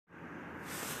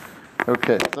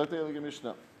Okay, so take a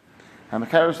Mishnah.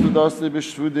 Hamakaris Ludasi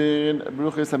B'Shvudin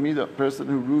Bruchis Hamida, a person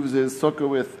who roofs his sukkah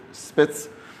with spits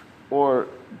or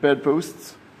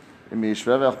bedposts. There's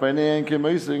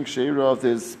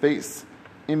space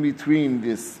in between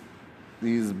these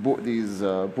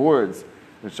boards,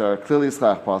 which are clearly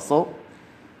schach pasal,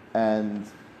 and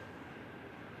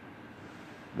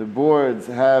the boards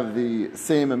have the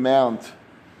same amount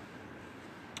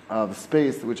of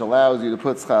space which allows you to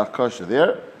put schach kosher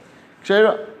there.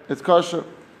 Kshera, it's kosher.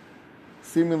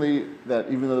 Seemingly that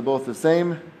even though they're both the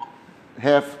same,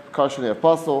 half kosher, half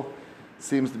pasal,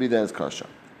 seems to be that it's kosher.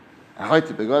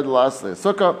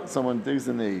 Someone digs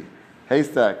in a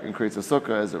haystack and creates a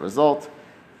sukkah as a result.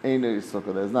 Ain't a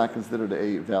sukkah that is not considered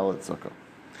a valid sukkah.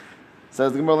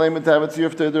 Says the Gemara,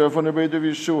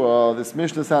 this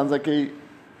Mishnah sounds like a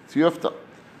tiyufta.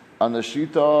 On the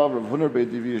shita of Rav Huna Beid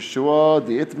Yeshua,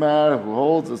 the Itmar, who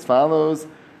holds as follows: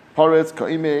 Paretz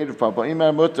ka'imed, Papa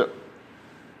imar mutter.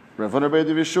 Rav Huna Beid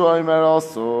Yeshua imar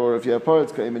also, or if you have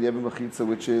paretz ka'imed, you have a mechitza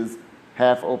which is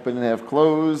half open and half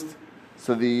closed.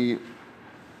 So the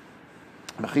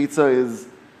mechitza is,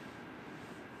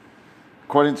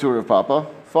 according to Rav Papa,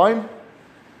 fine.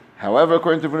 However,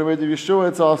 according to Rav Huna Beid Yeshua,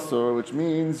 it's also, which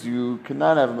means you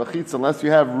cannot have a mechitza unless you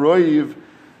have roiv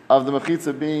of the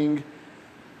mechitza being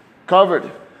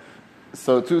covered.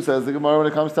 So too says the Gemara when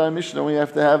it comes to our Mishnah, we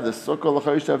have to have the sukkah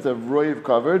l'chayis, have to have roiv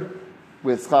covered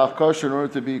with schach kosher in order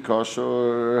to be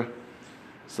kosher.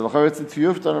 So l'chayis it's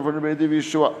tiyufta on Rav Huna Beid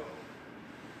Yeshua.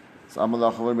 So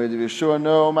Amalach Rav Huna Beid Yeshua,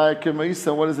 no, my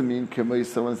kemaisa. What does it mean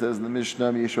kemaisa when it says in the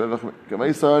Mishnah Yeshua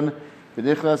kemaisan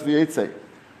v'nichnas v'yetzei?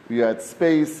 You had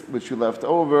space which you left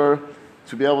over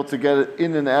to be able to get it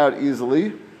in and out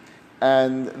easily,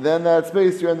 and then that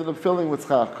space you ended up filling with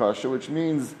schach kosher, which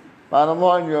means, bottom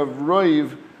line, you have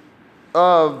roiv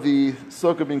of the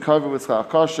sukkah being covered with schach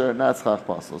kosher, not schach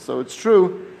pasal. So it's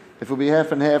true, if it would be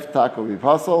half and half, taka would be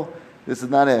pasal. This is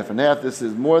not half and half, this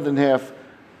is more than half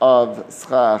of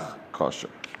schach kosher.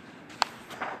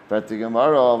 But the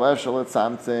Gemara of Efshel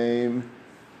Samteim,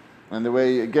 and the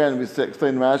way, again, we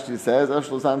explain Rashi says,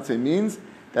 Efshel Samteim means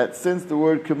that since the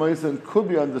word kemoisen could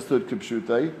be understood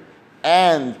kipshutai,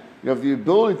 and you have the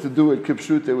ability to do it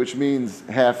kipshutai, which means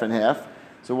half and half,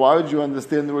 so why would you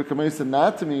understand the word kemoisen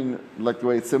not to mean like the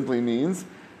way it simply means,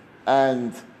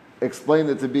 and explain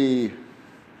it to be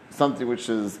something which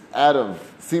is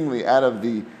seemingly out of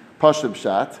the pashub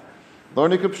shat?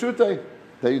 Learn it kipshutai,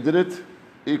 that you did it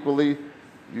equally,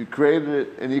 you created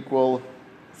it in equal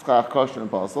schach kosher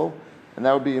and pasal, and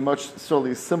that would be a much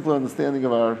certainly simpler understanding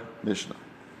of our Mishnah.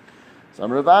 So I'm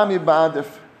Ravami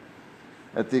Ba'adif,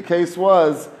 that the case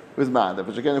was with Ma'adif,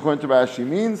 which again according to Rashi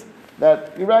means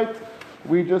that you're right,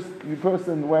 the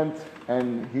person went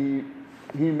and he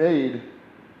made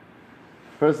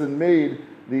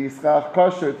the schach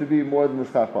kosher to be more than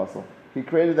the schach pasal. He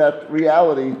created that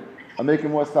reality of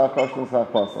making more schach kosher than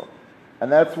schach pasal. And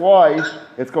that's why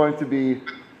it's going to be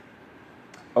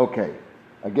okay.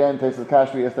 Again, Tesla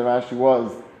Kashmi asked the Rashi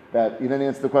was that you didn't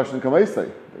answer the question of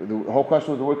Kamaisei. The whole question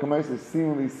was the word Kamaisei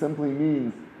seemingly simply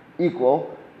means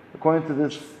equal. According to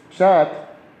this chat,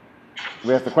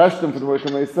 we asked the question for the word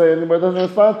Kamaisei and the word doesn't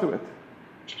respond to it.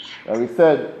 We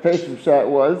said, Tesha's chat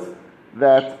was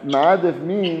that Ma'adif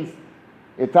means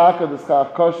Itaka, the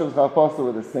Schach Kosher, and Schach Pasal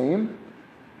were the same.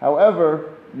 However,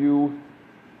 you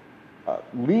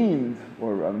leaned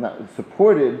or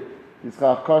supported the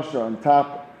Schach Kosher on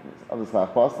top of the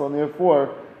schach pasal, and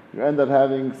therefore you end up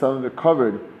having some of it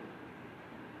covered,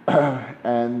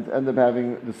 and end up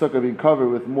having the sukkah being covered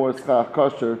with more schach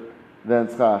kosher than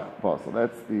schach pasal.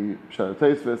 That's the Pshat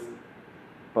Tosfos.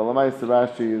 But Lamais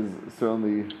Rashi is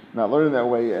certainly not learning that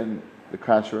way, and the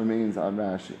kasha remains on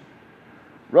Rashi.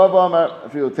 Rav Amar,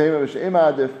 if you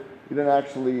didn't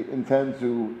actually intend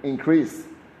to increase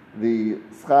the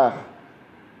schach,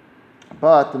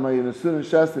 but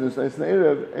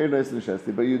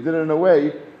you did it in a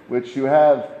way which you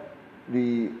have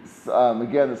the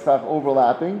schach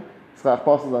overlapping, schach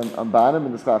pasal on bottom,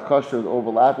 and the schach kosher is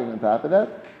overlapping on top of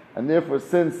that, and therefore,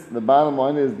 since the bottom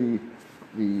line is the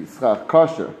schach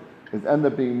kosher is end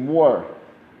up being more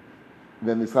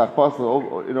than the schach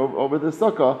pasal over the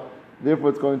sukkah,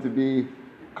 therefore it's going to be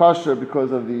kosher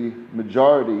because of the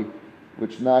majority,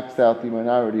 which knocks out the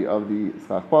minority of the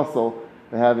schach pasal,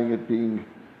 by having it being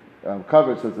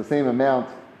covered. So it's the same amount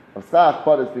of schach,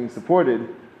 but it's being supported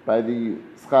by the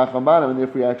schach on bottom, and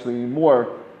therefore you actually need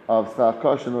more of schach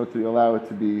kosher in order to allow it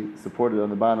to be supported on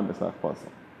the bottom of schach pasal.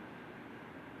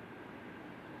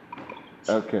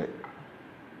 Okay.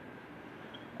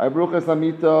 Aruchas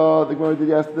Hamita, the Gemara did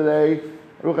yesterday.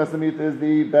 Aruchas Hamita is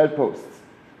the bedposts.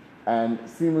 And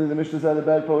seemingly the Mishnah said the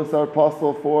bedposts are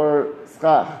possible for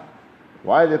schach.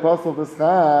 Why are they possible for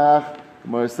schach? The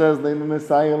Gemara says, it's a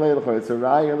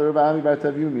raya Rav Ami bar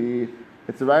Tavumi.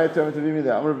 It's a raya to Rav Tavumi,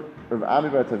 the Amr of Ami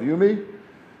bar Tavumi.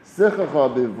 Sichacha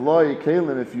bivloi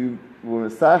kelim, if you were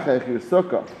mesachech your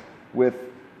sukkah with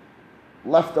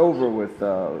leftover with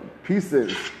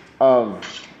pieces of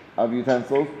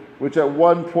utensils, which at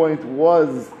one point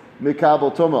was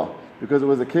mikabel tumah, because it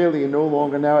was a keli and no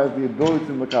longer now has the ability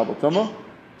to makabel tumah.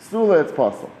 Sula, it's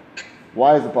possible.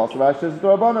 Why is it possible? Rashi says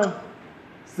Rabbanan.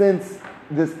 Since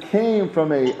this came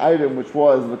from an item which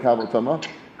was makabel tumah,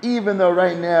 even though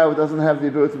right now it doesn't have the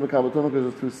ability to makabel tumah because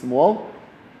it's too small,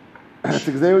 it's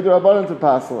exeru Rabbanan to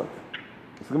passel it.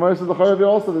 So Gemara says the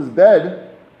also this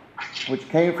bed, which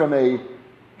came from a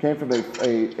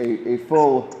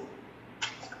full.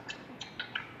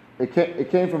 It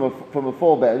came from a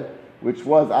full bed, which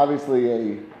was obviously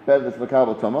a bed that's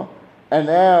makabel tumah, and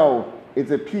now it's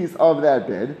a piece of that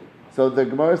bed. So the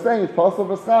Gemara is saying it's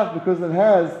possible for schach because it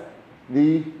has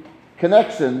the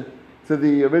connection to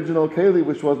the original keli,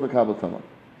 which was makabel tumah.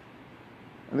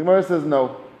 And the Gemara says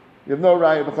no, you have no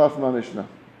raya b'chaf from our Mishnah.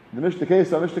 The Mishnah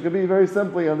case, our Mishnah could be very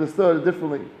simply understood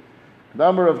differently. The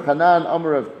Amar of Hanan,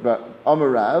 Amar Rabbi,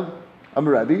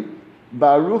 Barucha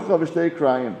v'shtei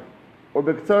krayim, or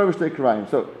B'ktar v'shtei krayim.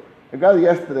 So I got it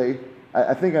yesterday.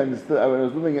 I think I understood. When I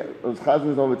was looking at those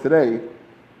chazans over today,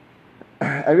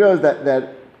 I realized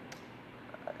that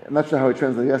I'm not sure how it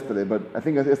translated yesterday, but I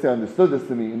think yesterday I understood this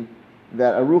to mean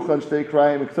that Arucha and Shtei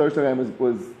Krayim, B'ktar v'shtei krayim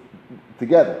was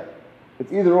together.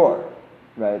 It's either or,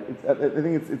 right? I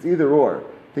think it's either or. I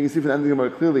think you see from the end of the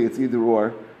Gemara clearly it's either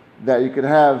or, that you could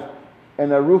have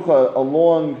an arucha, a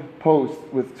long post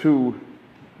with a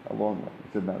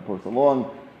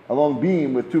long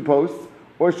beam with two posts,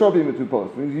 or a short beam with two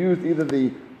posts. We used either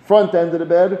the front end of the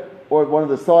bed or one of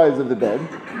the sides of the bed,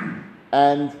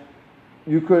 and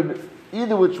you could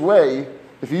either which way,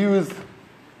 if you used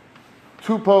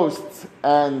two posts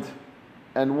and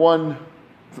one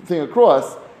thing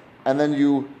across, and then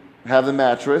you have the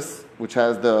mattress, which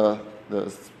has the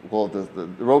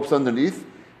ropes underneath,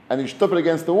 and you stuff it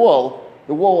against the wall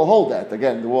will hold that.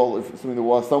 Again, assuming the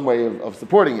wall has some way of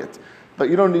supporting it. But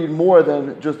you don't need more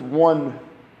than just one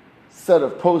set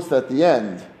of posts at the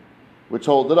end, which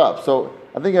hold it up. So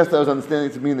I think yesterday I was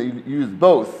understanding to mean that you use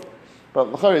both.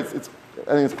 But I think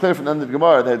it's clear from the end of the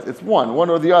Gemara that it's one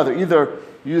or the other. Either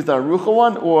you use the Arucha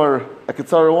one or a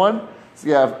Ketzara one. So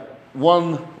you have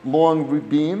one long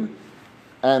beam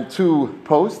and two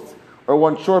posts, or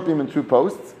one short beam and two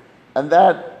posts. And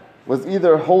that was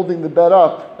either holding the bed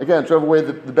up, again, whichever way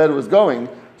the bed was going.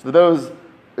 So the bed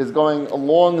is going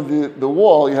along the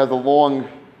wall, you have the long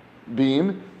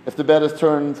beam. If the bed is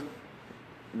turned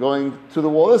going to the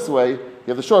wall this way, you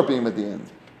have the short beam at the end.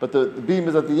 But the beam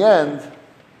is at the end,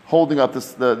 holding up the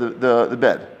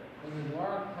bed. When the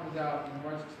Gemara comes out, the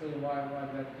Gemara explains why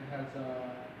that has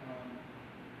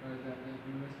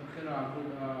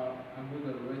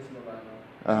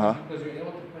because you're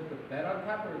able to put the bed on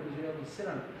top, or because you're able to sit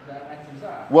on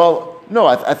that. Well, no,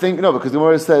 I think no, because the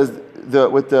Gemara says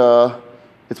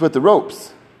it's with the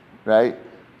ropes, right?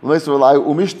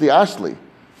 Umishti ashli,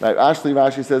 right? Ashli,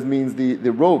 Rashi says, means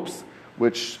the ropes,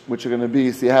 which are going to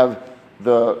be. So you have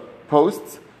the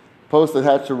posts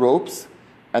attached to ropes,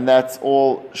 and that's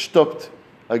all stupped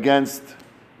against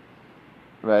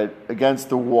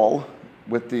the wall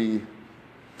with the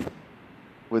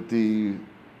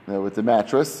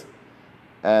mattress,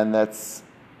 and that's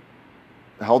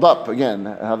held up again.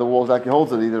 How the wall exactly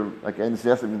holds it, either like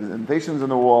there's indentations in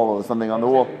the wall or something on the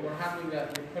wall. We're having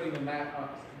that. You're putting the mat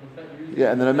up.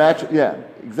 Yeah, and then a mattress. Yeah,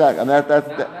 exactly. And that's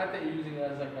not that you're using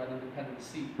it as like an independent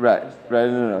seat. Right.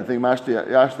 No. I think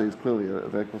Ashli is clearly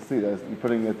like we'll see that you're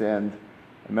putting at the end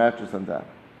a mattress on top.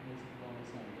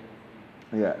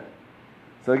 Yeah.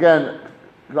 So again,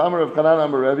 Amar of Hanan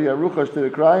Amar Rebbe, Arucha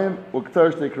Shtei Krayim,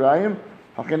 Uktar Shtei Krayim,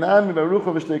 Hachinami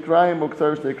Arucha V'Shtei Krayim,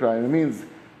 Uktar Shtei Krayim. It means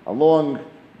a long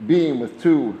beam with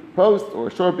two posts, or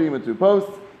a short beam with two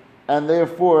posts, and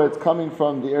therefore it's coming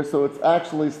from the air, so it's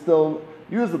actually still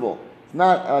usable. It's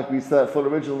not like we thought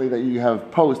originally that you have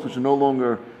posts which are no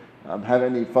longer have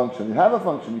any function. You have a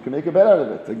function, you can make a bed out of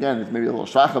it. Again, it's maybe a little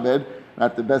shacha bed,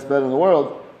 not the best bed in the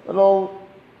world, but I'll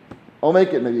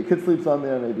make it. Maybe a kid sleeps on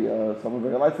there, maybe someone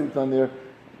very light sleeps on there,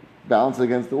 balance it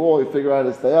against the wall, you figure out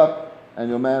how to stay up, and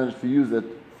you'll manage to use it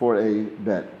for a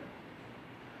bed.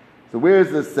 So where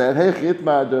is this said? Hey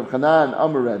Chitmar Rav Hanan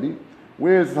Amar Rebbe.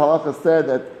 Where is this halacha said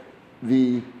that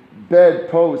the bed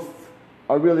posts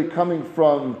are really coming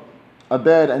from a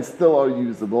bed and still are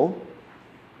usable?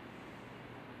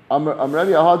 Amar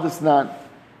Rebbe Ahadis not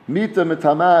Mita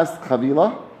Mitamas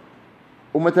Chavila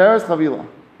Umateres chavila.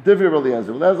 Divir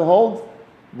Eliezer. Eliezer holds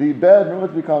the bed in order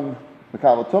to become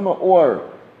Mekabel Tumah, or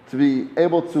to be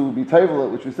able to be table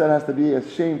it, which we said has to be a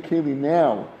shame keli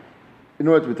now, in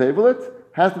order to be table it,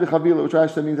 has to be chavila, which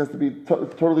actually means has to be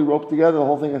totally roped together. The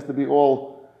whole thing has to be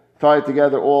all tied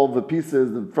together, all the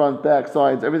pieces, the front, back,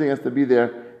 sides, everything has to be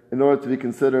there in order to be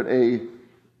considered a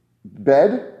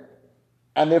bed,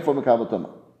 and therefore Mekabel Tumah.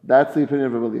 That's the opinion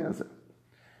of Rabbi Eliezer.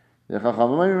 The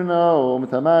Chachamim know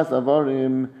mitamas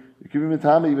avarim. You can be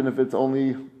mitama even if it's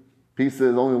only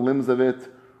pieces, only limbs of it.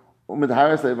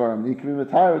 Mitharis avarim. You can be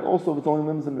mitayir also if it's only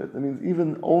limbs of it. That means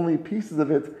even only pieces of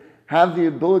it have the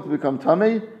ability to become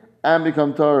tamei and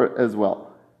become tar as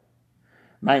well.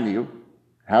 Mind you,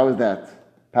 how is that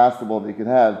possible that you could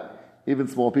have even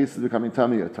small pieces becoming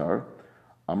tamei or tar?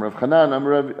 Amar Rav Chanan,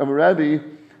 Amar Rabbi,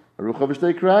 Arucha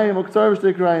v'shtei krayim, Oktar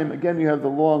v'shtei krayim. Again, you have the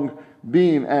long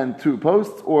beam and two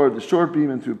posts, or the short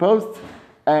beam and two posts,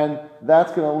 and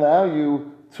that's going to allow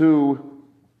you to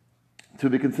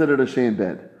be considered a shein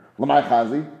bed. Lamai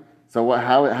chazi. So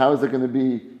how is it going to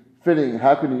be fitting?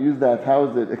 How can you use that? How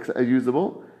is it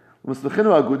usable? You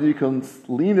can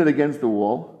lean it against the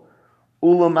wall,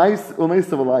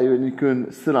 and you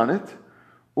can sit on it.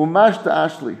 Umash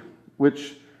ashli,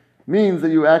 which means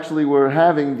that you actually were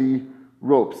having the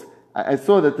ropes. I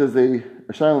saw that there's a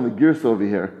shayla in the girsa over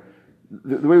here.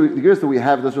 The way the girsa we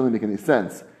have doesn't really make any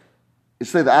sense. It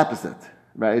should say the opposite,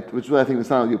 right? Which really I think is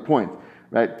not your point,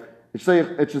 right? It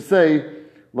should say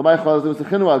L'may chazim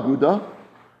sechinu aguda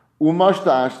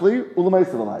umashta ashli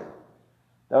u'l'maysav alay.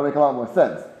 That would make a lot more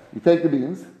sense. You take the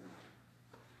beams,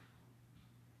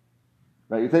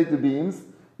 right? You take the beams,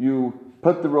 you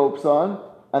put the ropes on,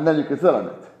 and then you can sit on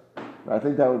it. Right? I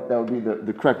think that would be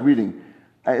the correct reading.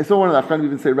 I saw one of the Afghan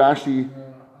even say Rashi.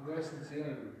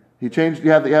 He changed.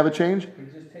 You have a change. He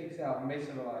just takes out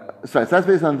Mesa Valayu. So that's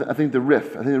based on I think the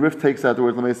Rif. I think the Rif takes out the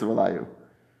word Mesa Valayu.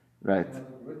 Right.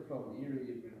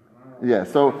 Yeah.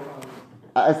 So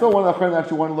I saw one of the Afghan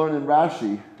actually want to learn in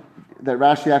Rashi that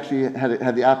Rashi actually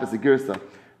had the opposite girsa.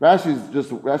 Rashi's a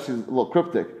little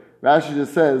cryptic. Rashi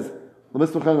just says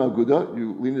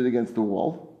you lean it against the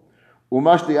wall.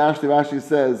 Umashti Ashli Rashi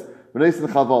says and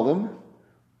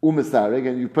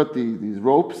you put these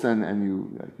ropes and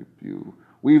you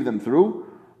weave them through.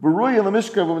 And then it's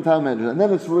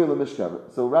Ruya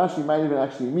Lamishkav. So Rashi might even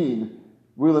actually mean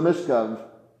Ruya Lamishkav.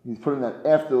 He's putting that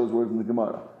after those words in the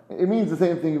Gemara. It means the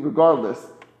same thing regardless,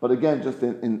 but again, just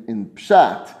in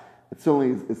Pshat, it's a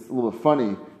little bit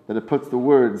funny that it puts the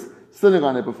words sitting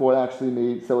on it before it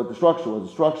actually said what the structure was.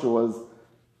 The structure was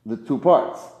the two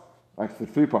parts. Actually,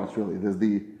 three parts really. There's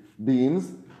the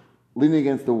beams leaning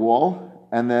against the wall,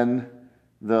 and then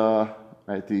the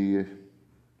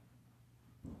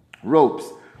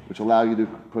ropes, which allow you to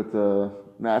put the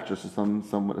mattress or some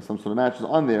sort of mattress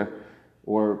on there,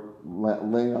 or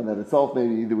laying on that itself,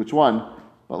 maybe either which one.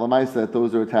 But Lamaisa,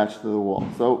 those are attached to the wall.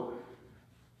 So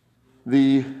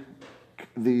the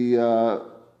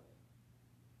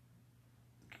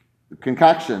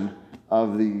concoction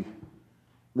of the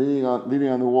leaning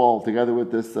on the wall together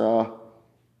with this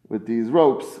with these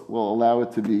ropes will allow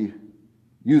it to be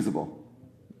usable.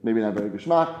 Maybe not very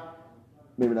geshmak,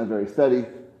 maybe not very steady,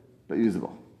 but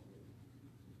usable.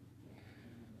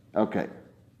 Okay.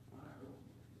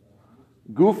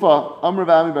 Gufa Amr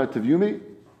V'Ami Bar Tavyumi,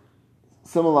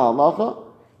 similar halacha,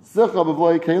 Sicha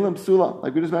B'Vloi Kalim Psula.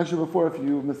 Like we just mentioned before, if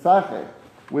you misache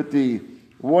with the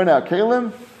worn out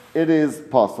kalim, it is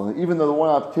possible. Even though the worn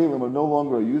out kalim are no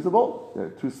longer usable,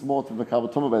 they're too small to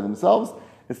Mekabel Tumah by themselves,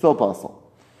 it's still possible.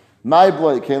 My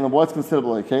Bloi Kalim, what's considered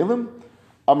Bloi Kalim?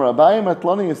 Amr Abayim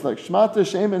Atlani is like Shmata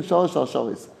Shem and Shalish Al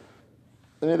Shalis.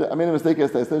 I made a mistake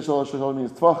yesterday. I said Shalish Al Shalis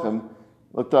means Tvachim.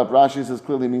 Looked up, Rashi says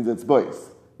clearly means it's bois.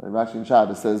 Right? Rashi in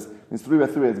Shabbos says means 3 by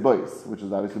 3 it's bois, which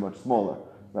is obviously much smaller.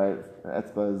 Right?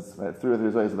 Etzba is 3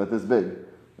 by 3 is about this big.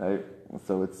 Right?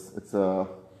 So it's a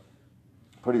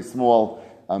pretty small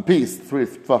piece. 3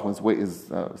 Tvachim's weight is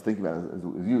thinking about it,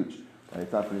 is huge. Right?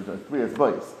 It's not 3 it's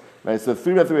bois. Right? So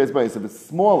 3 by 3 is bois. If it's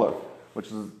smaller, which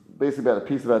is basically about a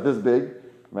piece about this big,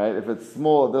 right? If it's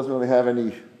small, it doesn't really have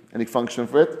any function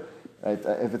for it. Right?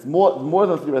 If it's more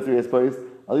than 3 by 3 is bois,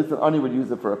 at least an ani would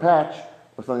use it for a patch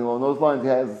or something along those lines. He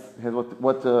has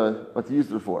what to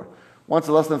use it for. Once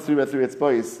it's less than 3 by 3 it's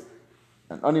bois,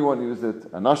 an ani won't use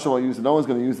it, a nasha won't use it, no one's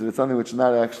going to use it. It's something which is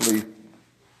not actually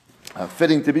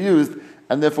fitting to be used,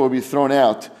 and therefore will be thrown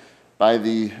out by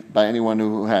anyone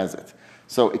who has it.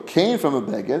 So it came from a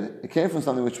beged, it came from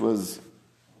something which was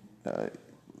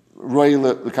roy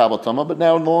l'kabel tama, but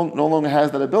now no longer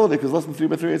has that ability because less than 3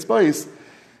 by 3 it's bois.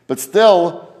 But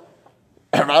still,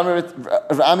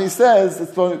 Rami says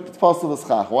it's possible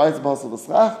l'schach. Why is it possible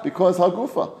l'schach? Because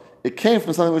hagufa. It came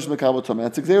from something which is mekabel tumah.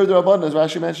 It's Xer D'Rabbanan, as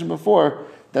Rashi mentioned before,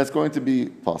 that's going to be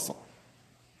possible.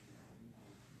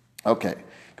 Okay.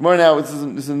 Gemara now, this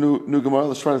is a new Gemara.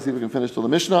 Let's try to see if we can finish till the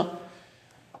Mishnah.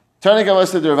 Turning Gemara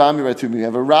to Rav Ami bar Tuvimi. We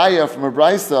have a raya from a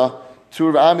brisa to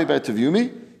Rav Ami bar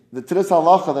Tuvimi. The Tiras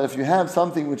halacha that if you have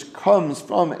something which comes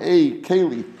from a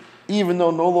keli, even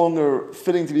though no longer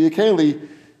fitting to be a keli,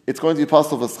 it's going to be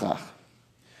possible v'schach.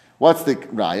 What's the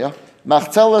raya?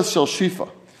 Machzelas shel shifa.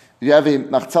 You have a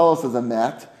machzelas as a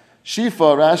mat.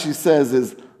 Shifa, Rashi says,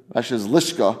 is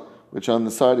lishka, which on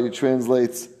the side he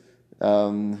translates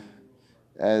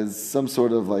as some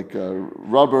sort of like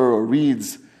rubber or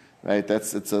reeds, right?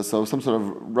 So some sort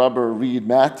of rubber reed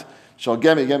mat.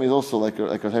 Shalgemi, gemi is also like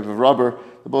a type of rubber.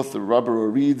 They're both the rubber or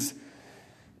reeds.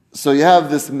 So you have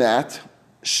this mat.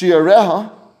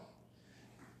 Shiareha,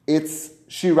 it's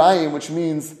shirayim, which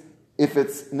means if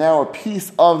it's now a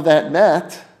piece of that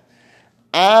mat,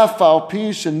 even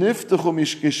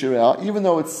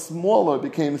though it's smaller, it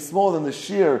became smaller than the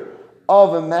shear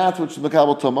of a mat which is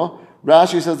Mekabel Tumah.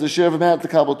 Rashi says the shear of a mat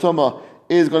Mekabel Tumah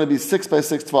is going to be 6 by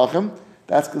 6 tvachim.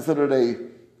 That's considered a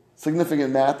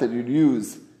significant mat that you'd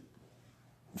use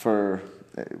for,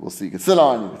 we'll see, you can sit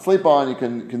on, you can sleep on, you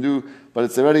can do, but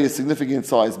it's already a significant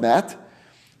size mat.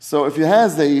 So if it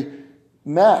has a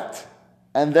mat,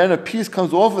 and then a piece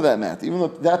comes off of that mat, even though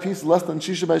that piece is less than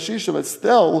shisha by shisha, but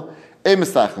still a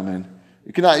mistachamin.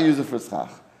 You cannot use it for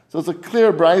schach. So it's a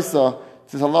clear brisa,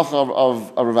 this halacha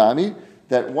of Rav Ami,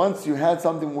 that once you had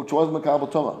something which was Mekabel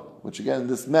Tumah, which again,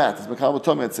 this mat is Mekabel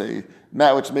Tumah, it's a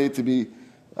mat which is made to be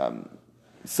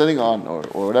sitting on or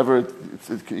whatever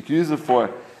you can use it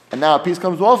for, and now a piece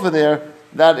comes off of there,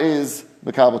 that is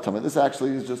Mekabel Tumah. This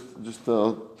actually is just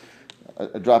a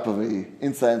drop of a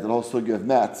insight into the whole sugya of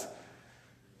mats,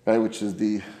 right, which is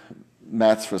the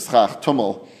mats for schach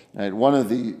tumul. Right, one of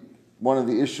the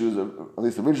issues, at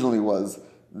least originally, was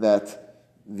that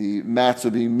the mats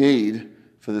were being made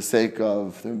for the sake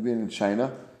of them being in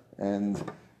China, and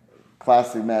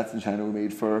classic mats in China were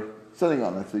made for sitting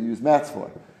on. That's what they used mats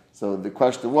for. So the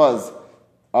question was,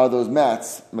 are those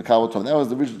mats Mekabel Tumah? That was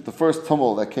the first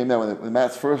tumul that came out when the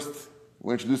mats first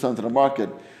were introduced onto the market.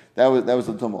 That was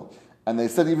the tumul. And they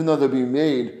said even though they're being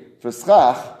made for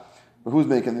schach, but who's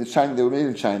making them? They were made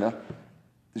in China.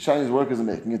 The Chinese workers are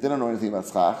making it. They don't know anything about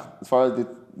schach. As far as the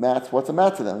mats, what's a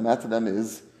mat to them? A mat to them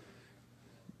is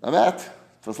a mat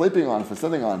for sleeping on, for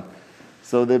sitting on.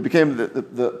 So they became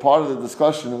the part of the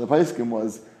discussion in the Paiskim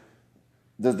was,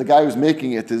 does the guy who's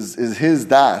making it, is his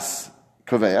das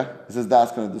kaveya? Is his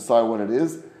das going to decide what it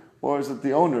is? Or is it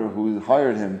the owner who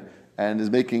hired him and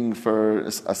is making for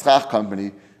a schach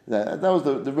company? That was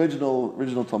the original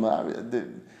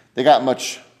Tumah. They got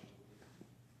much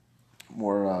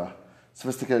more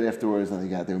sophisticated afterwards,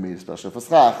 and they were made special for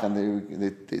schach, and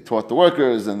they taught the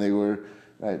workers, and they were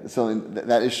right. So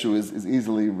that issue is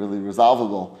easily really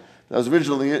resolvable. That was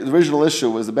the original issue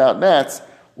was about mats.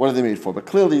 What are they made for? But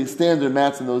clearly, standard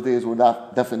mats in those days were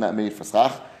definitely not made for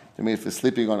schach. They're made for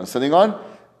sleeping on or sitting on,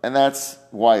 and that's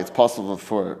why it's possible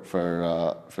for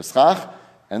schach.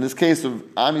 And in this case of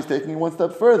Ami's taking it one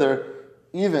step further,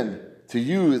 even to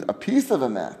use a piece of a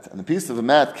mat, and the piece of a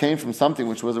mat came from something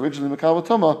which was originally Mekabel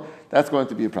Tumah, that's going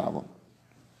to be a problem.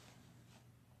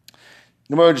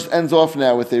 The Gemara just ends off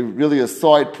now with a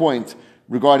side point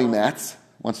regarding mats.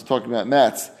 Once we're talking about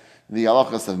mats, the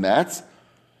halachas of mats.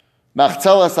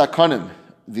 Machzelas hakonim,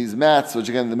 these mats, which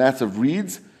again, the mats of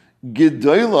reeds,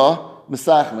 gedola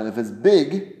mesachman. If it's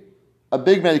big, a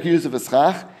big mat you can use it for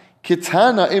schach,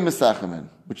 kitana e mesachman,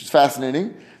 which is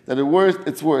fascinating, that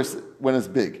it's worse when it's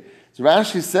big. So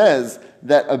Rashi says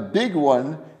that a big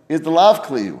one is the lav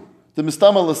kliyu, the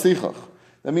mistama l'sichach.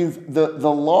 That means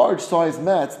the large size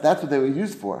mats, that's what they were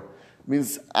used for. It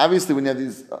means, obviously, when you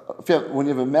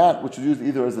have a mat which is used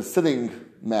either as a sitting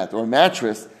mat or a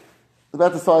mattress, it's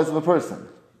about the size of a person.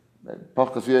 Right?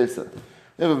 You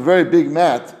have a very big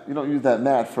mat, you don't use that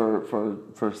mat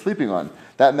for sleeping on.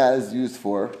 That mat is used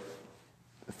for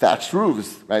thatched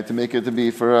roofs, right, to make it to be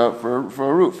for a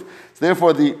roof. So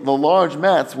therefore, the large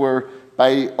mats were,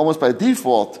 almost by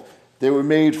default, they were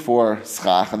made for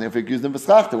schach, and therefore you use them for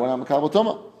schach, they were not Mekabel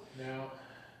Tumah. Now,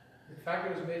 the fact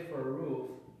it was made for a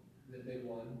roof, the big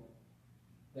one,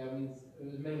 that means it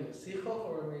was made with sichach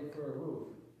or made for a roof?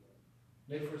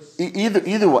 Made for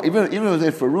either one, even if it was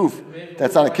made for a roof,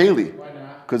 that's not a keli. Why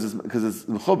not? Because it's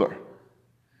mechuber.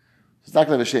 It's not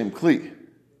going to have a shem kli,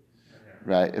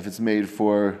 right? If it's made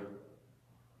for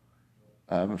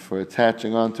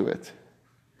attaching onto it.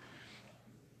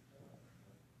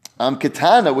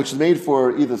 Ketana, which is made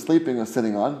for either sleeping or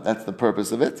sitting on, that's the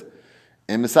purpose of it.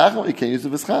 In Mesachim, you can't use the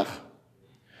V'schach.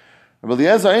 Rabbi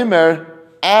Eliezer Eimer,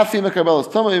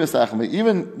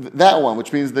 even that one,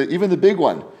 which means that even the big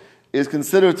one, is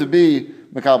considered to be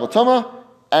Mekabel Tuma,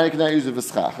 and you cannot use the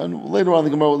V'schach. And later on, the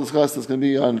Gemara will discuss, it's going to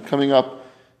be coming up,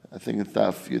 I think it's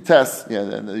Yutes,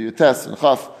 the Yutes and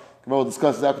Chaf. Gemara will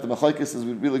discuss that, but the Machlekes is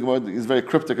really, Gemara is very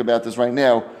cryptic about this right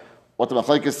now. What the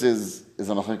Machlekes is a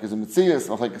Machlekes in Metzias,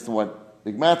 Machlekes in what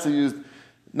big mats are used.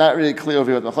 Not really clear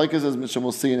over here what the Machlekes is, which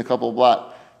we'll see in a couple of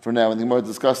blot for now. And the Gemara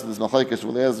discusses this Machlekes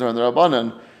with Eliezer and the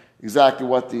Rabbanan, exactly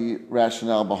what the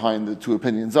rationale behind the two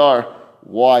opinions are,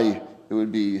 why it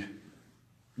would be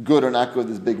good or not good,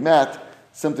 this big mat.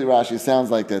 Simply Rashi sounds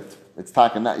like that it's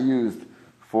taka not used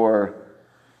for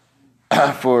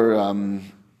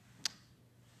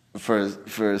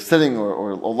sitting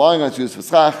or lying on, it's used for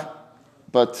schach,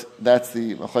 but that's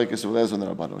the machlekes of Eliezer and the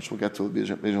Rabbanan, which we'll get to a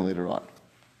vision later on.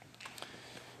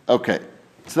 Okay,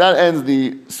 so that ends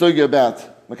the sugya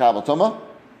about Mekabel Tuma,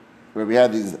 where we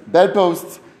have these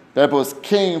bedposts. Bedposts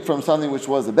came from something which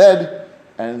was a bed,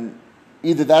 and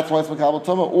either that's why it's Mekabel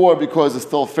Tuma, or because it's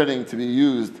still fitting to be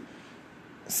used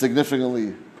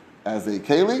significantly as a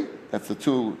keli. That's the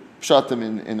two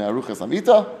pshatim in Aruchas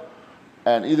Amita.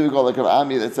 And either we go like Rav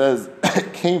Ami that says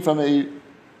it came from a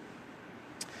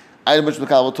item which is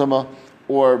Mekabel Tuma,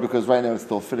 or because right now it's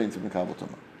still fitting to Mekabel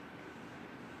Tuma.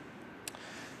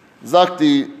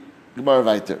 Zakti Gemara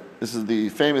Vayter. This is the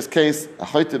famous case,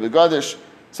 Achoyte Begadish,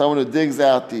 someone who digs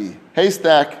out the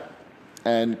haystack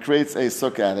and creates a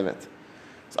sukkah out of it.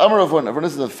 So Amar Rav Huna,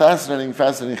 this is a fascinating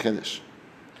chiddush.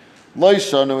 Lo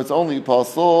yishanu, it's only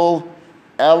pasul,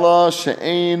 ela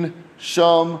she'ein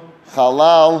sham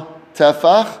halal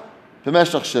tefach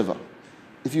b'meshach shiva.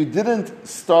 If you didn't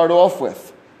start off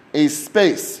with a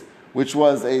space which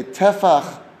was a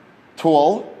tefach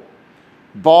tall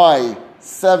by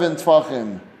 7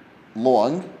 tvachim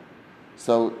long,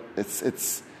 so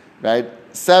it's right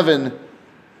 7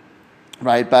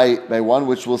 right by 1,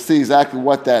 which we'll see exactly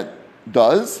what that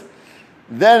does,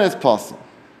 then it's possible.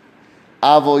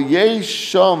 Avol yesh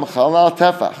sham halal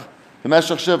tefach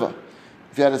b'meshach shiva.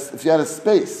 If you had a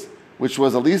space which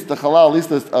was at least a halal, at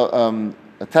least a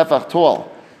tefach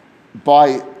tall,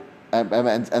 by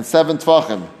and 7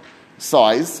 tvachim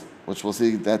size, which we'll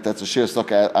see that's a sheer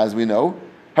sukkah as we know.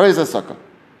 How is a sukkah?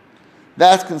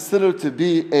 That's considered to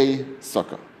be a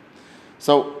sukkah.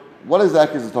 So what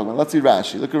exactly is it talking about? Let's see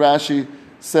Rashi. Look at Rashi.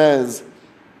 Says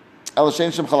El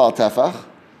Shein Shem Halal Tefach.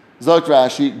 Zok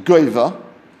Rashi Goiva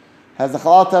has the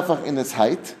halal tefach in its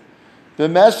height.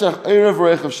 B'meshach erev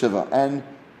reichav shiva, and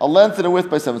a length and a width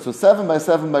by 7. So 7 by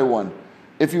 7 by 1.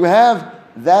 If you have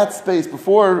that space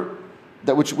before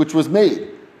that, which was made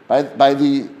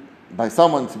by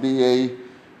someone to be a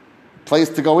place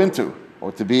to go into,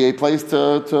 or to be a place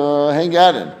to hang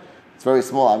out in, it's very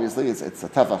small. Obviously, it's a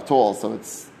tefach tall, so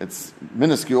it's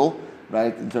minuscule,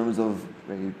 right? In terms of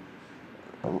a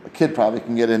kid probably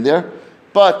can get in there,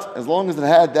 but as long as it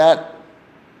had that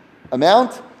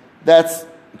amount, that's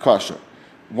kosher.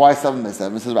 Why 7 by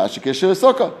 7? Says Rashi, shir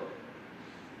sukkah.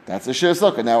 That's a shir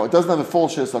sukkah. Now, it doesn't have a full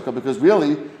shir sukkah because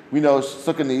really, we know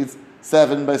sukkah needs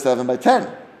 7 by 7 by 10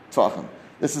 tvachim.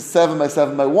 This is 7 by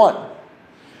 7 by 1.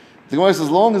 The Gemara says, as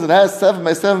long as it has 7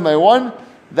 by 7 by 1,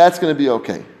 that's going to be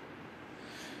okay.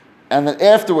 And then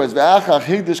afterwards,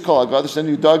 then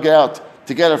you dug out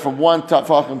to get it from 1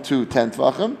 tvachim to 10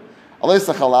 tvachim.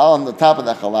 Alaysa halal, on the top of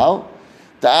that halal.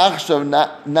 Now it's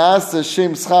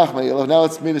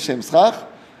made a shem schach.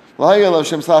 Didn't have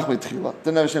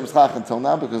a shem schach until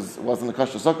now because it wasn't a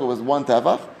kosher sukkah, it was 1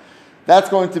 tefach. That's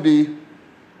going to be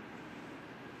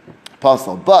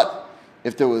possible. But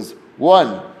if there was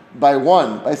 1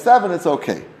 by 7, it's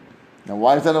okay. Now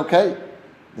why is that okay?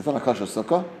 It's not a kosher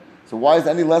sukkah. So why is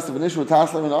any less of an issue with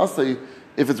taslim and asay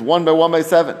if it's 1 by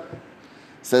 7?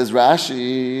 Says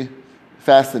Rashi,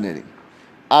 fascinating.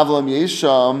 Avlam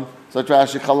yesham. So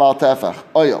Rashi halal tefach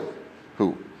oil.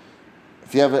 Who?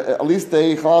 If you have at least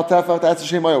a halal tefach, that's a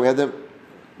shame oil. We had that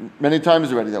many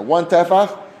times already. That 1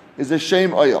 tefach is a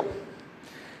shame oil.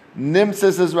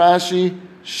 Nimtza, says Rashi,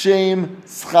 shame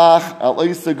schach al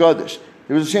oisa godish.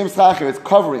 There was a shame schach here. It's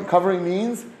covering. Covering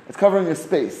means it's covering a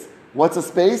space. What's a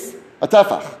space? A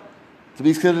tefach. To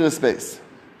be considered a space.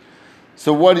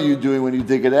 So what are you doing when you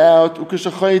dig it out? When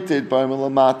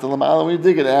you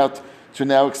dig it out, to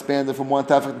now expand it from 1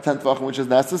 tefach to 10 tefachim, which is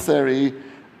necessary.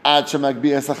 Because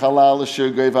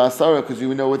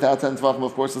you know without 10 tefachim,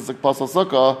 of course, it's a pasal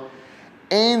sukkah.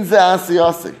 Ein ze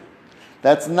asiyasi.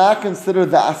 That's not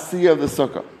considered the asiyah of the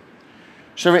sukkah.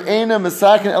 Shere'ena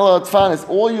misakin ela atfan is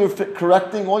all you're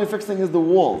correcting, all you're fixing is the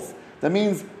walls. That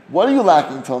means What are you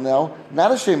lacking till now?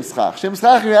 Not a Shem Schach. Shem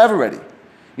Schach you have already.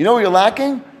 You know what you're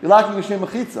lacking? You're lacking a Shem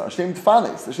Mechitza, a Shem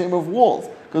Tfanes, a Shem of walls,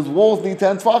 because walls need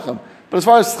 10 Tfachim. But as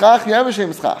far as Schach, you have a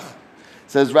Shem Schach.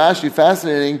 Says Rashi,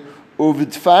 fascinating,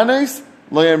 Uvidfanes,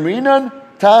 lo yamrinan,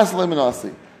 tas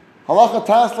leminasi. Halacha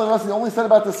tas leminasi only said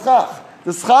about the Schach.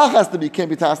 The Schach has to be, can't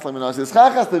be tas leminasi. The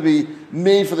Schach has to be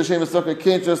made for the Shem Sukkah. It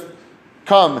can't just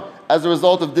come as a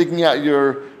result of digging out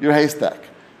your haystack.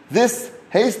 This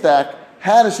haystack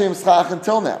had a Shem Schach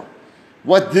until now.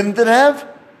 What didn't it have?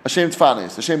 A Shem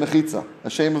Tfanes, a Shem Mechitza, a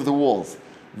Shem of the walls.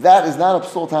 That is not a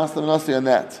psul tas leminasi on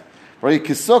that. We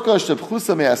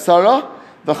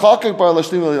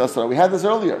had this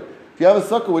earlier. If you have a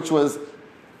sukkah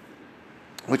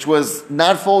which was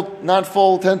not full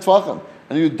 10 tvachim,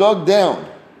 and you dug down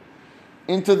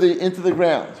into the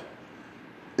ground,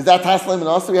 is that tas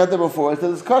leminasi? We had that before. It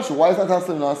says kosher. Why is that tas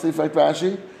leminasi? Right,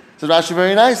 Rashi says Rashi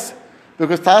very nice,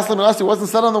 because tas leminasi wasn't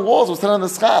set on the walls; it was set on the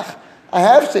schach. I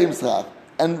have shem schach,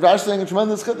 and Rashi saying a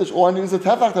tremendous chiddush. All I need is a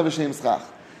tefach to have a shem schach.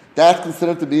 That's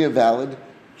considered to be a valid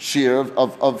shear of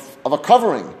a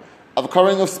covering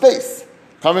of space.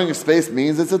 Covering of space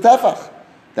means it's a tefach.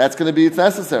 That's going to be, it's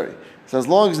necessary. So as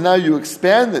long as now you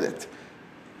expanded it,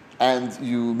 and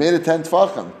you made it 10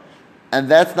 tefachim, and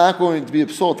that's not going to be a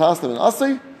psul taslim and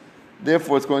asi,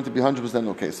 therefore it's going to be 100%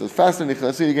 okay. So it's fascinating.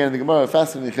 Let's see again in the Gemara,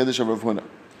 fascinating chiddush of Rav Huna.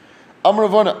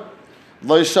 Rav Huna,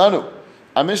 lo yishanu.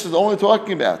 Our Mishnah is only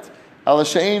talking about al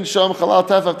she'ein sham chalal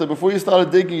tefach, that before you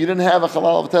started digging, you didn't have a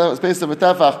chalal of tefach, space of a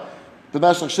tefach, the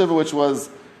Mashlach Shiva, which was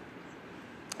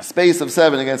a space of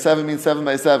 7. Again, 7 means 7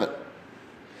 by 7.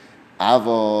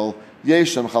 Aval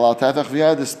Yesham Chalal Tefach. We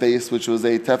had the space which was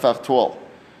a tefach tall.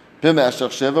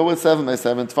 B'Mashlach Shiva with 7 by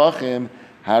 7 tefachim.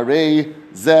 Harei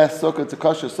Zeh Sukkah to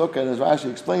Kosher Sukkah. And as Rashi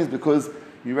explains, because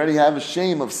you already have a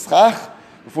shame of schach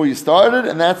before you started,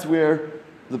 and that's where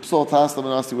the psul tas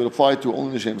leminasi would apply to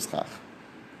only the shame schach.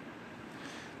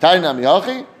 Tainam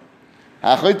Yachi.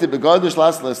 A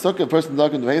person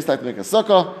dug into a haystack to make a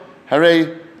sukkah,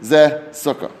 hare ze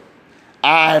sukkah.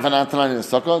 I have an antanan in a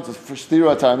sukkah. It's a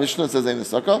shtira Torah Mishnah. It says in a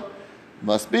sukkah.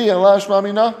 Must be Allah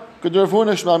shmamina,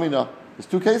 kedurfuna shmamina. There's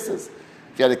 2 cases.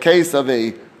 If you had a case of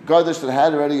a gardish that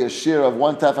had already a shear of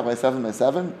 1 tefach by 7 by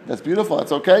 7, that's beautiful.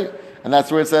 That's okay, and that's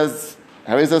where it says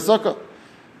hare ze sukkah.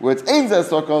 Where it's ein ze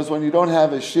sukkah is when you don't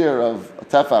have a shear of a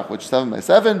tefach which is 7 by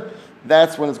 7.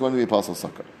 That's when it's going to be a apostle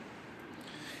sukkah.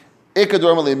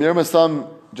 Some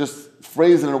just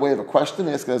phrase it in a way of a question.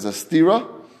 They ask it as a stira.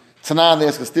 Tanan, they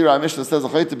ask a stira. Our Mishnah says,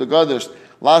 "Achayte begadish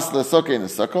las lesukkah in a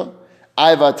sukkah."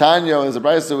 Aiva Tanyo is a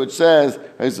brayso which says,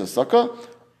 "Here's a sukkah."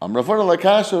 Rav Huna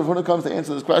lekasha. Rav Huna comes to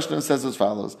answer this question and says as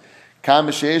follows: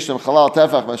 Kam she'eshem chalal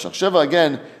tefach meshach shiva.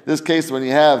 Again, this case when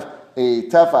you have a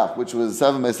tefach which was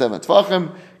 7 by 7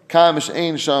 tefachim. Kam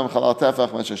she'ein sham chalal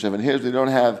tefach meshach shiva. And here's we don't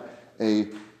have a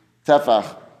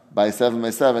tefach by 7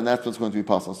 by 7, that's what's going to be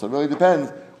possible. So it really depends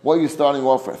what you're starting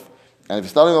off with. And if you're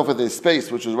starting off with a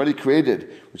space which was already created,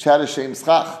 which had a shem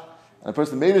schach, and a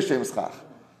person made a shem schach,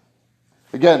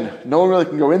 again, no one really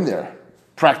can go in there,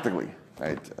 practically,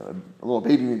 right? A little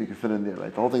baby maybe can fit in there,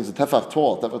 right? The whole thing is a tefach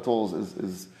tall. Tefach tall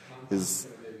is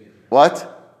what? A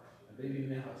baby in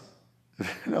the house.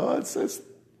 No, it's I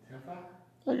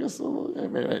guess a little, I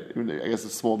guess a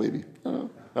small baby. I don't know.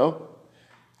 No?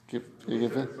 You can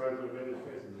fit?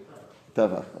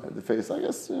 Tefach, the face, I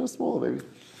guess, smaller maybe.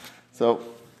 So,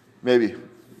 maybe.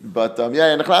 But,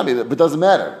 yeah, but it doesn't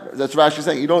matter. That's what Rashi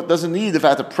saying. Doesn't need the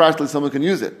fact that practically someone can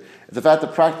use it. It's the fact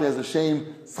that practically has a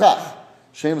shem schach.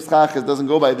 Shem schach doesn't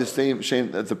go by the same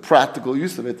shem, the practical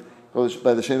use of it, goes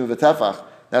by the shem of a tefach.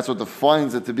 That's what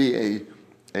defines it to be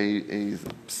a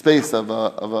space of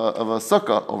a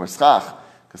sukkah over schach.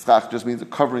 Because schach just means a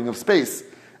covering of space.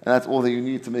 And that's all that you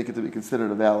need to make it to be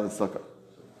considered a valid sukkah.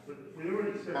 But we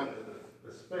already said that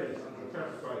the space is a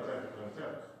tefach by tefach by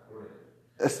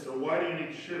tefach. So why do you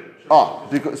need shit? So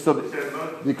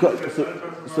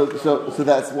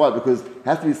that's why, because it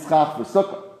has to be schach for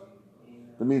sukkah.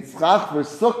 That means schach for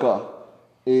sukkah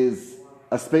is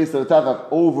a space of a tefach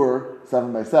over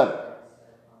 7 by 7.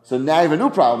 So now you have a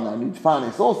new problem. Now you need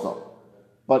fanes also.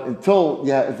 But until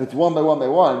if it's 1 by 1 by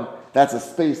 1, that's a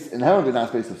space inherently not a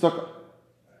space of sukkah.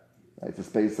 Right? It's a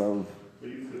space of. But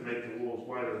you could make the walls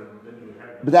wider than you would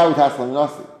have. But that would have something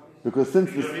else. Because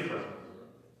since this.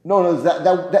 No,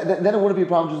 then it wouldn't be a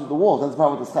problem just with the walls. That's the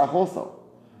problem with the schach also.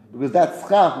 Because that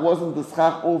schach wasn't the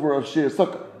schach over of shir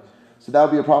sukkah. So that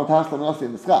would be a problem with Haslam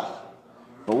in the schach.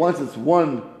 But once it's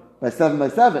 1 by 7 by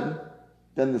 7,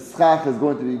 then the schach is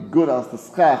going to be good as the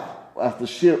schach, as the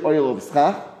sheer oil of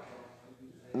schach,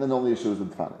 and then the only issue is in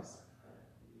tfanis.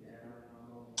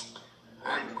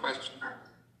 I have a question.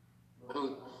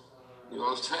 You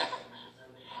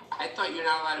I thought you're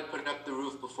not allowed to put up the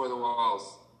roof before the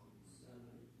walls.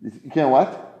 You can't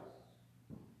what?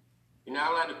 You're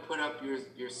not allowed to put up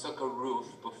your sukkah roof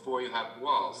before you have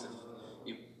walls. If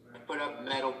you put up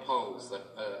metal poles,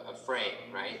 a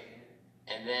frame, right?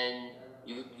 And then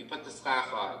you put the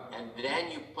schach on, and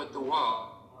then you put the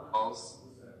walls.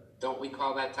 Don't we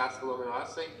call that taskalom and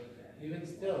asi? Even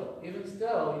still,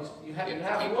 you have You to have to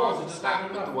have keep walls. off the It's just schach, not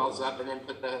put the enough. walls up, and then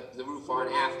put the roof on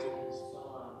afterwards.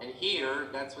 And here,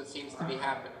 that's what seems to be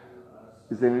happening.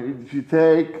 You're saying if you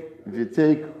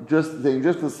take just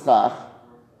the schach,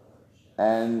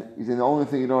 and you say the only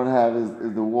thing you don't have is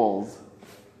the walls.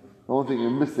 The only thing you're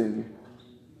missing.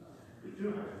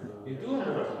 You do have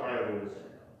walls.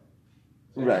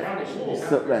 Right.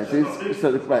 So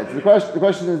So the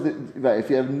question is that, right, if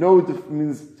you have no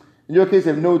means in your case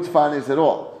you have no tfanis at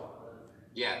all.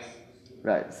 Yes.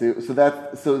 Right. So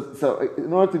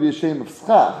in order to be ashamed of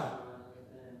schach,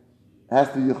 it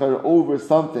has to be over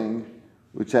something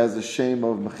which has a shame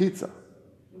of mechitza.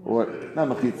 Or not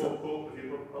mechitza.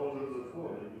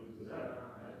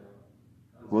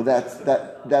 Well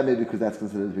that may be because that's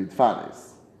considered to be tfanis.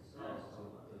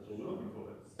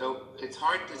 So it's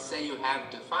hard to say you have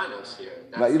defanos here.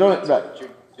 That's, Right, you don't- that's right. what you're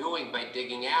doing by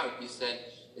digging out. You said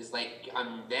is like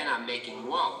I'm making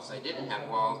walls. I didn't have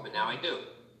walls, but now I do.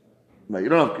 Right. You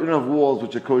don't have walls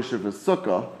which are kosher for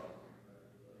sukkah.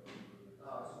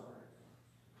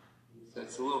 So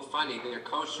it's a little funny. They're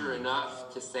kosher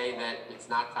enough to say that it's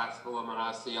not taskalom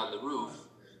manasi on the roof,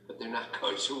 but they're not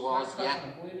kosher walls yet.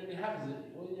 What you didn't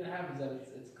have is that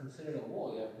it's considered a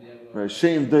wall. You have a, Right,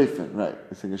 shame doifen, right.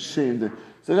 It's like a shame doifen.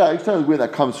 So yeah, you can tell where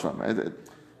that comes from, right?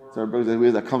 So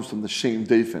where that comes from, the shame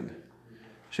doifen.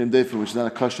 Shame doifen, which is not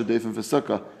a kosher doifen for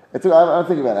sukkah. I'm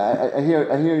thinking about it. I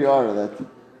hear you are that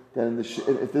in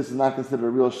if this is not considered a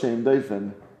real shame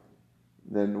doifen,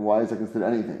 then why is it considered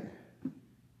anything?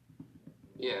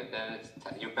 Yeah, then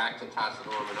you're back to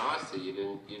taskalom manasi.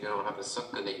 You don't have a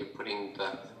sukkah that you're putting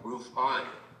the roof on.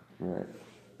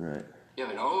 Right. You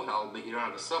have an ohel, but you don't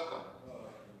have a sukkah.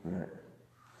 Right.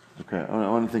 Okay, I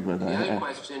want to think about The that. other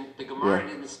question, the Gemara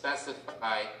didn't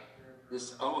specify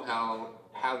this ohel,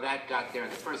 how that got there in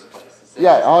the first place. It said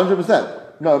Yeah,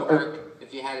 100%. No,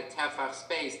 if you had a tefach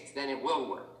space, then it will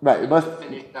work. Right, it must-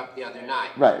 Finished up the other night.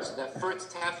 Right. So the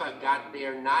first tefach got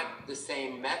there not the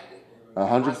same method.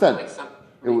 100%. Like somebody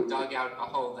It dug out a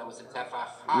hole that was a tefach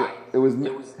high. it was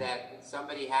that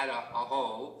somebody had a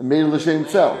hole. made of the same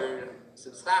cell. layered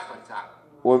some stuff on top.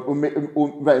 Or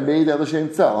made the other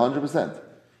shame cell, 100%.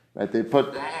 Right, they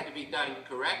put That had to be done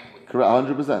correctly. correct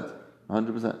 100%.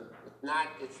 100%.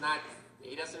 It's not.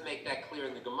 He doesn't make that clear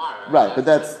in the Gemara. Right, but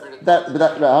that's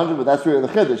right, 100. But that's really the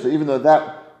chiddush. Even though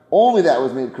that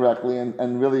was made correctly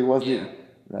and really wasn't. Yeah.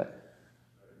 Right.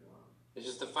 It's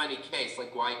just a funny case,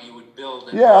 like why you would build.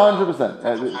 Yeah, 100%.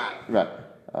 High. Right.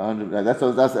 100. That's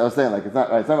what I was saying. Like it's not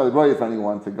right. It's not really brilliant for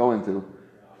anyone to go into,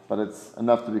 but it's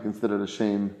enough to be considered a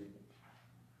shame.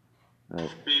 Right.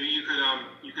 Maybe you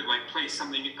could like place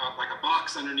something like a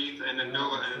box underneath, and then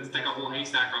build it, and stick a whole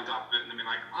haystack on top of it, and then be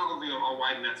like, I'll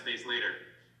widen that space later.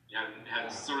 You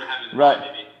had sort of had it in Right.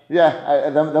 mind, maybe. Yeah,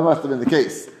 that must have been the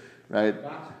case, right?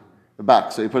 A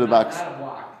box. So you put a box. Not a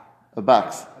block. A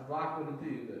box. A block wouldn't do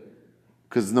you good.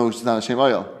 Because no, it's not a shame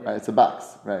oil, right? It's a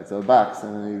box, right? So a box,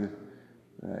 and then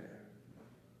right?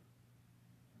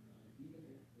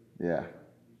 Yeah.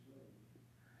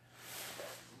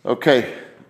 Okay.